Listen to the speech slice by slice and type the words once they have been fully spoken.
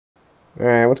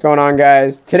Alright, what's going on,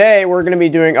 guys? Today, we're going to be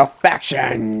doing a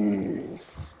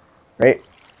factions. Right?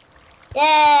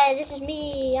 Yeah, this is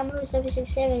me. I'm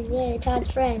duffy67. Yeah,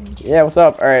 Todd's friend. Yeah, what's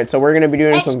up? Alright, so we're going to be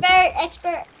doing Expert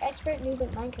noob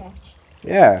at Minecraft.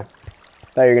 Yeah.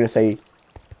 Thought you were going to say,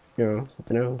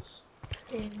 something else.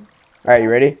 Alright, you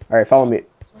ready? Alright, follow me.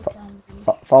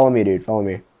 Follow me, dude. Follow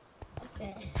me.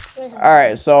 Okay.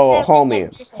 Alright, so,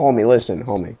 homie, listen,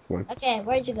 homie. Come on. Okay,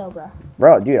 where'd you go, bro?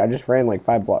 Bro, dude, I just ran like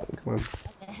 5 blocks. Come on.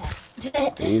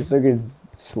 Okay. He's looking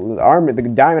armor. The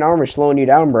diamond armor slowing you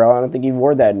down, bro. I don't think you've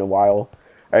worn that in a while.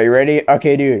 Are you ready?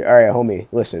 Okay, dude. All right, homie.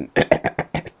 Listen.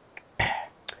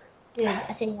 Dude,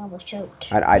 I think you almost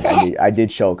choked. I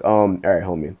did choke. All right,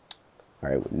 homie. All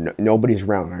right, nobody's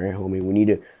around. All right, homie. We need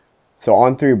to. So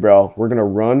on 3, bro. We're gonna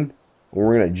run. And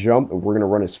we're gonna jump. And we're gonna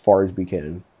run as far as we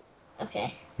can.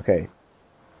 Okay. Okay.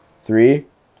 3.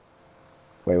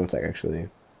 Wait 1 sec. Actually,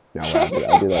 no.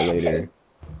 I'll do that later.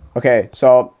 Okay,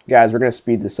 so guys, we're gonna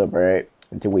speed this up, all right,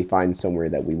 until we find somewhere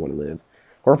that we want to live.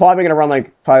 We're probably gonna run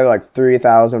like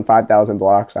 3,000, 5,000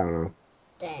 blocks. I don't know.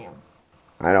 Damn.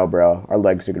 I know, bro. Our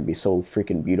legs are gonna be so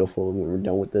freaking beautiful when we're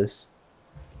done with this.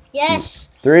 Yes.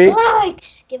 3.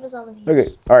 Likes. Give us all the views. Okay.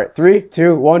 All right. 3,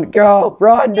 2, 1, go!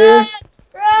 Run, dude.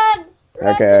 Run!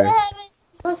 Run Okay. to the heavens.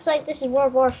 Looks like this is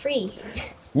World War III.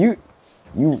 You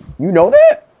know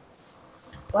that?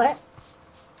 What?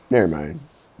 Never mind.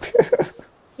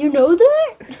 You know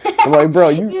that? I'm like, bro,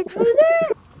 you know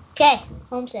that? Okay,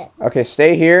 home set. Okay,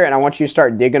 stay here, and I want you to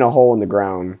start digging a hole in the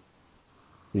ground.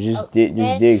 Just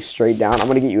dig straight down. I'm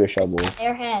gonna get you a shovel.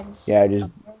 Bare hands. Yeah, just.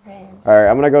 Bare hands. All right,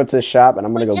 I'm gonna go to the shop, and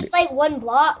I'm gonna go. Just like 1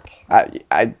 block.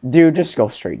 Dude, just go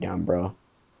straight down, bro.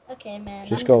 Okay, man.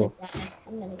 Just I'm go. Gonna die.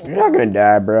 I'm gonna go. You're not gonna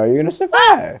die, bro. You're gonna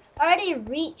survive. Already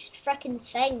reached frickin'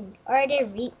 thing. Already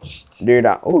reached. Dude,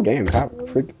 oh damn,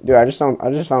 dude, I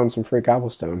just found some free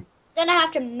cobblestone. I'm gonna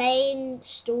have to main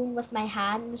stone with my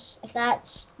hands. If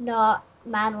that's not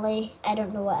manly, I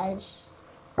don't know what is.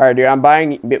 All right, dude, I'm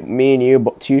buying me and you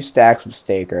 2 stacks of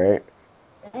steak, all right?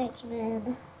 Thanks,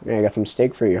 man. Yeah, I got some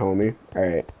steak for you, homie. All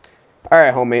right,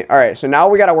 homie. All right, so now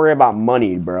we gotta worry about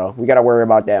money, bro. We gotta worry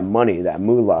about that money, that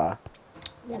moolah.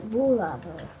 That moolah,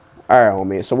 bro. All right,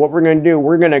 homie. So what we're gonna do?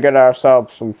 We're gonna get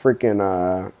ourselves some freaking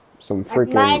I'm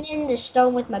mining the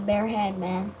stone with my bare hand,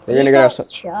 man. We're gonna get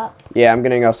ourselves. Shop. Yeah, I'm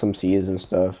getting us some seeds and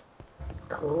stuff.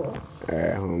 Cool. All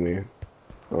right, homie.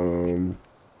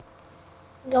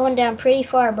 Going down pretty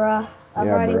far, bro. I've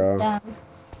already bro. done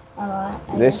a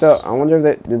lot. They sell. I wonder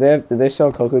if do they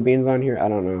sell cocoa beans on here? I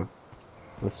don't know.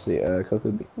 Let's see.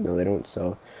 Cocoa beans. No, they don't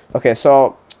sell. Okay,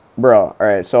 so, bro. All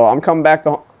right, so I'm coming back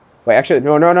to. Wait, actually,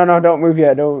 no, don't move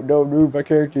yet. Don't move my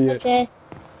character yet. Okay.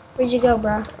 Where'd you go,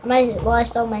 bro? I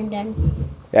stole mine then.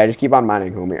 Yeah, just keep on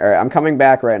mining, homie. All right, I'm coming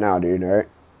back right now, dude. All right.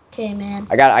 Okay, man.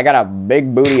 I got a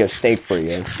big booty of steak for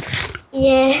you.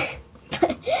 Yeah.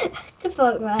 What the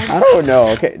fuck, man? I don't know.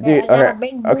 Okay, dude. Yeah,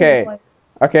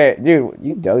 Okay, dude.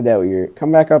 You dug that with your.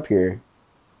 Come back up here.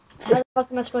 How the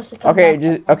fuck am I supposed to come Okay,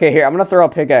 back? okay. Here, I'm gonna throw a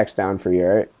pickaxe down for you.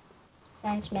 All right.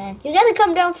 Thanks, man. You gotta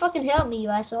come down and fucking help me, you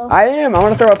asshole. I am. I'm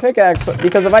gonna throw a pickaxe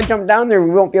because if I jump down there,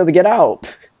 we won't be able to get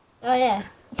out. Oh, yeah.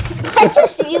 I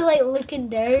just see you, like, looking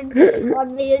down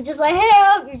on me. You're just like,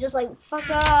 help! You're just like, fuck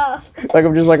off.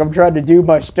 I'm trying to do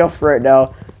my stuff right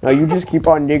now. No, you just keep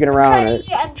on digging around.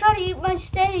 I'm trying to eat my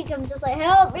steak. I'm just like,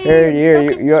 help me.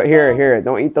 Here.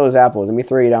 Don't eat those apples. Let me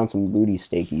throw you down some booty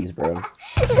steakies, bro.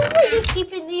 It's like you're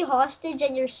keeping me hostage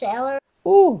in your cellar.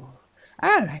 Ooh,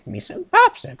 I like me some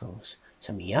popsicles.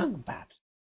 Some young pops.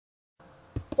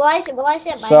 Well, I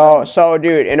said my So,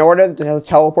 dude, in order to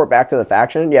teleport back to the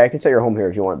faction, yeah, you can set your home here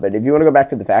if you want. But if you want to go back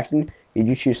to the faction, you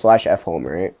do choose /F home,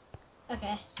 right?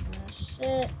 Okay.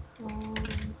 Set home.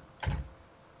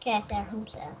 Okay, I set home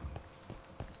set.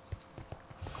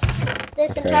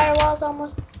 This entire wall's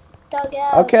almost dug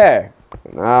out. Okay.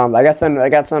 I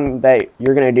got some that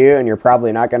you're gonna do, and you're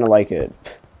probably not gonna like it.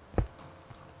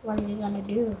 What are you gonna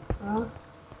do, huh?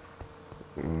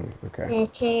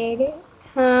 Okay.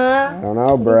 Huh? I don't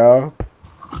know, bro.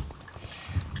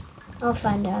 I'll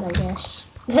find out, I guess.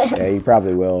 Yeah, you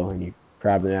probably will, and you're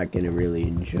probably not gonna really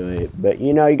enjoy it. But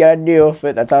you know, you gotta deal with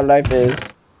it. That's how life is.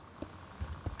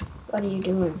 What are you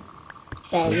doing,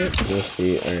 faggot? Let's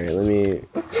see. All right, let me.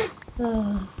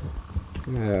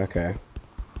 Okay.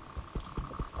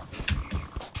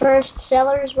 First,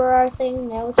 sellers were our thing.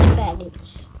 Now it's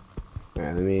faggots. All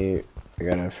right, let me. I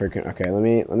gotta freaking. Okay, let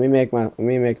me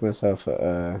make myself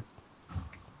a.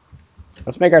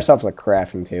 Let's make ourselves a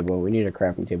crafting table. We need a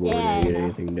crafting table if we're gonna get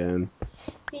anything done.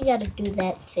 You gotta do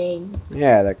that thing.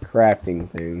 Yeah, the crafting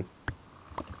thing.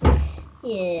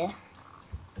 Yeah.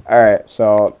 Alright,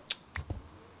 so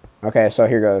Okay, so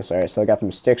here goes. All right, so I got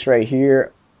some sticks right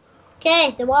here.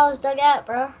 Okay, the wall is dug out,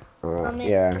 bro.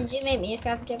 Yeah. Did you make me a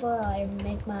crafting table or I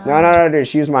make my No, dude,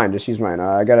 just use mine. Just use mine.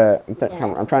 I gotta.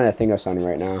 Yeah. I'm trying to think of something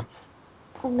right now.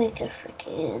 I'll make a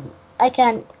freaking. I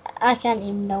can't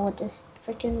even know what to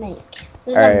freaking make.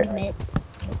 There's All nothing right. to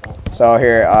make. So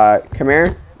here, come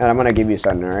here, and I'm gonna give you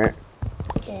something. All right.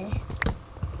 Okay.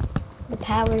 The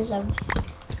powers of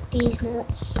these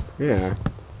nuts. Yeah.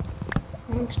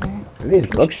 Thanks, man. And these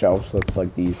bookshelves look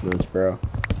like these nuts, bro.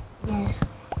 Yeah.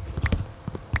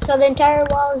 So the entire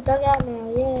wall is dug out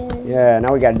now. Yeah. Yeah.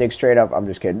 Now we gotta dig straight up. I'm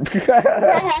just kidding.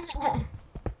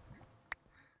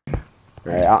 All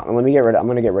right. Let me get rid. I'm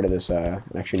gonna get rid of this.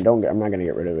 Actually, don't. I'm not gonna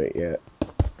get rid of it yet.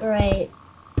 Great.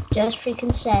 Just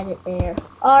freaking set it there.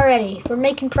 Already, we're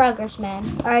making progress,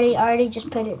 man. Already, just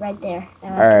put it right there.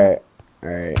 All right.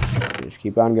 Just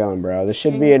keep on going, bro. This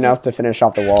should be enough to finish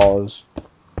off the walls.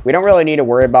 We don't really need to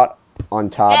worry about on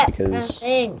top because.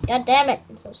 God damn it!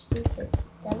 I'm so stupid.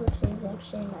 That looks the exact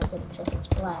same as it, except it's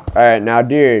black. All right, now,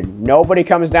 dude. Nobody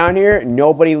comes down here.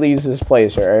 Nobody leaves this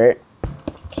place. All right.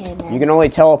 Okay, man. You can only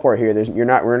teleport here.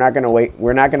 We're not gonna wait.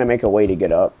 We're not gonna make a way to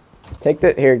get up. Take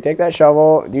that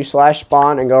shovel. Do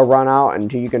 /spawn and go run out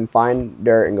until you can find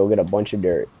dirt and go get a bunch of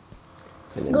dirt.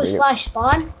 And then go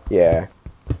 /spawn. Yeah.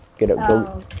 Get it. Go.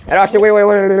 Okay. And actually, wait.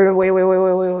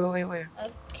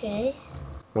 Okay.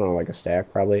 I don't know, like a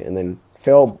stack probably, and then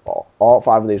fill all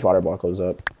 5 of these water buckles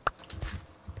up,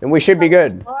 and we should be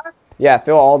good. Yeah,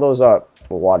 fill all those up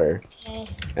with water. Okay.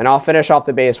 And I'll finish off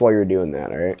the base while you're doing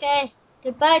that. All right. Okay.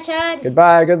 Goodbye, Todd.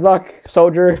 Goodbye. Good luck,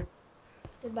 soldier.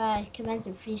 Goodbye. Commence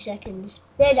in 3 seconds.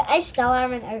 Dude, I still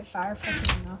haven't out fire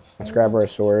fucking enough. Let's grab our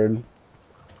sword.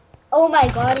 Oh my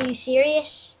god, are you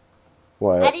serious?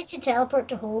 What? I need to teleport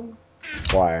to home.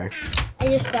 Why? I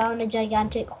just fell in a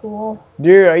gigantic hole.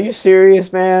 Dude, are you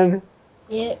serious, man?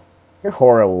 Yeah. You're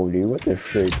horrible, dude. What the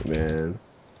freak, man?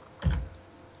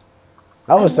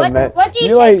 I was so mad. What do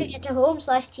you take to get to home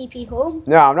 /TP home?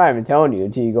 No, I'm not even telling you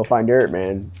until you go find dirt,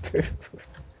 man.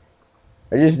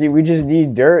 We just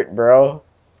need dirt, bro.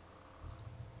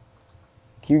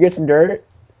 Can you get some dirt?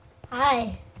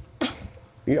 Hi.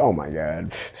 Oh my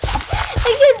god.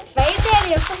 I couldn't find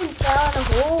any. I fucking fell in a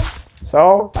hole.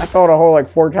 So, I fell in a hole like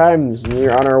 4 times when we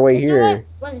were on our way here.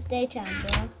 When it's daytime,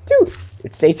 bro. Dude,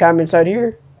 it's daytime inside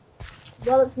here.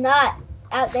 Well, it's not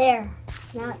out there.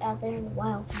 It's not out there in the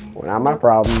wild, man. Well, not my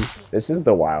problem. This is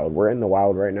the wild. We're in the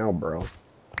wild right now, bro.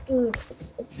 Dude,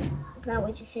 it's not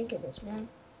what you think it is, man.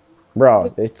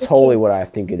 Bro, it's totally what I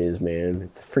think it is, man.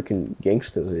 It's freaking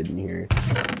gangsters in here.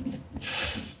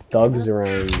 Thugs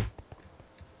around.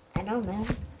 I know, man.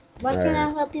 Why can't I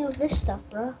help you with this stuff,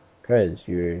 bro? Because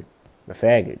you're a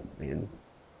faggot, man.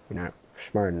 You're not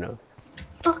smart enough.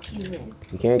 Fuck you, man.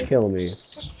 You can't kill me.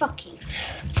 Just fuck you.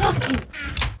 Fuck you.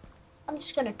 I'm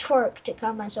just gonna twerk to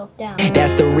calm myself down.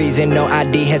 That's the reason no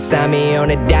ID has signed me on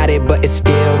a dotted, but it's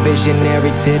still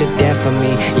visionary to the death of me.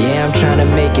 Yeah, I'm trying to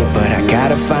make it, but I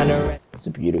gotta find a... It's a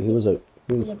beauty. He was a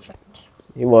good friend.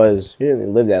 He was. He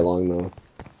didn't live that long though.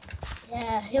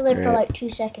 Yeah, he lived for like 2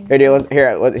 seconds.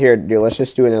 Here, dude. Let's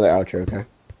just do another outro, okay?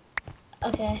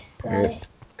 Okay. Right.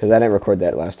 Because I didn't record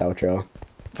that last outro.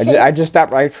 I just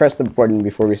stopped. I pressed the button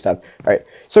before we stopped. All right.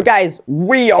 So guys,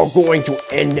 we are going to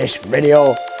end this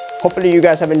video. Hopefully you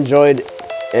guys have enjoyed,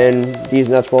 and these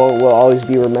nuts will always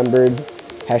be remembered.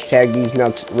 Hashtag these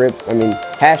nuts rip.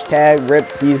 Hashtag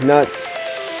rip these nuts.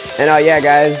 And yeah,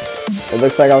 guys, it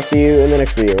looks like I'll see you in the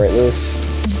next video, right,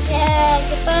 Lewis? Yeah.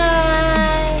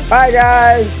 Goodbye. Bye,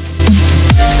 guys.